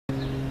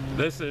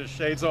This is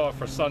Shades Off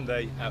for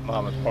Sunday at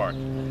Monmouth Park.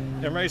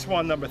 In race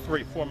 1, number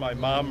 3, For My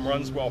Mom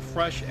runs well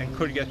fresh and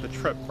could get the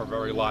trip for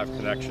very live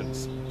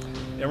connections.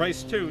 In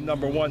race 2,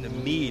 number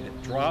 1, Mead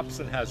drops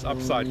and has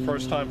upside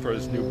first time for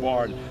his new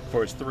barn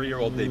for his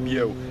 3-year-old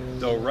debut.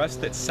 Though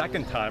rested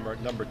second timer,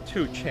 number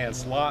 2,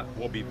 Chance Lot,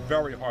 will be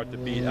very hard to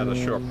beat at a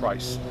sure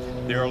price.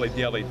 The early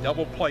daily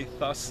double play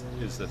thus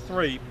is the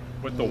 3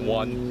 with the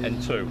 1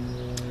 and 2.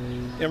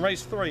 In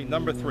race 3,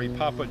 number 3,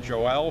 Papa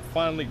Joel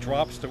finally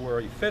drops to where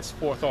he fits,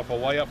 fourth off a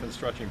layup and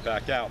stretching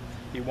back out.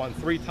 He won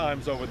 3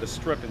 times over the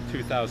strip in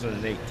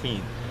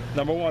 2018.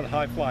 Number 1,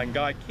 High Flying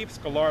Guy keeps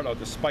Gallardo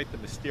despite the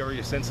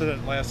mysterious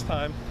incident last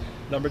time.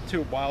 Number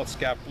 2, Wild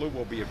Scat Blue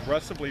will be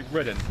aggressively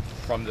ridden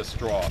from this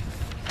draw.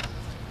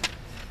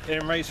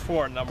 In race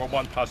 4, number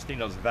 1,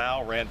 Postino's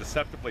Val ran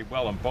deceptively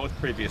well in both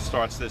previous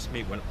starts this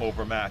meet when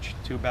overmatched.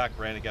 2 back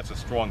ran against a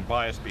strong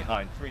bias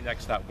behind 3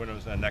 next out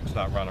winners and a next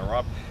out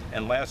runner-up,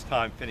 and last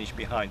time finished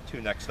behind 2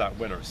 next out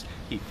winners.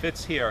 He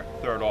fits here,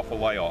 third off a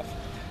layoff.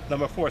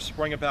 Number 4,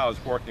 Springabout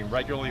is working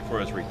regularly for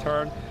his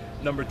return.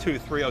 Number 2,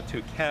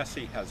 302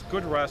 Cassie has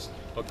good rest,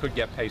 but could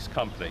get pace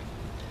company.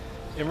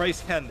 In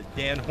race 10, the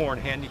Dan Horn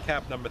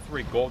handicap, number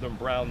 3, Golden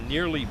Brown,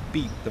 nearly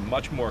beat the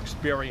much more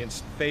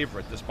experienced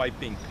favorite despite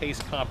being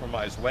pace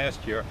compromised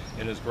last year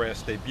in his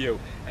grass debut,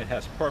 and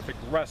has perfect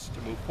rest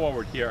to move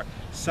forward here,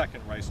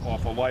 second race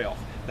off a layoff.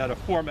 That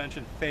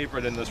aforementioned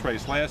favorite in this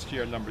race last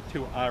year, number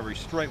 2, Irish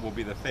Straight, will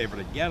be the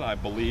favorite again, I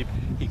believe.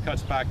 He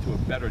cuts back to a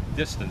better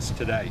distance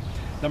today.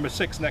 Number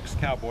 6, Next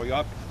Cowboy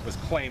Up, was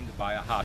claimed by a hot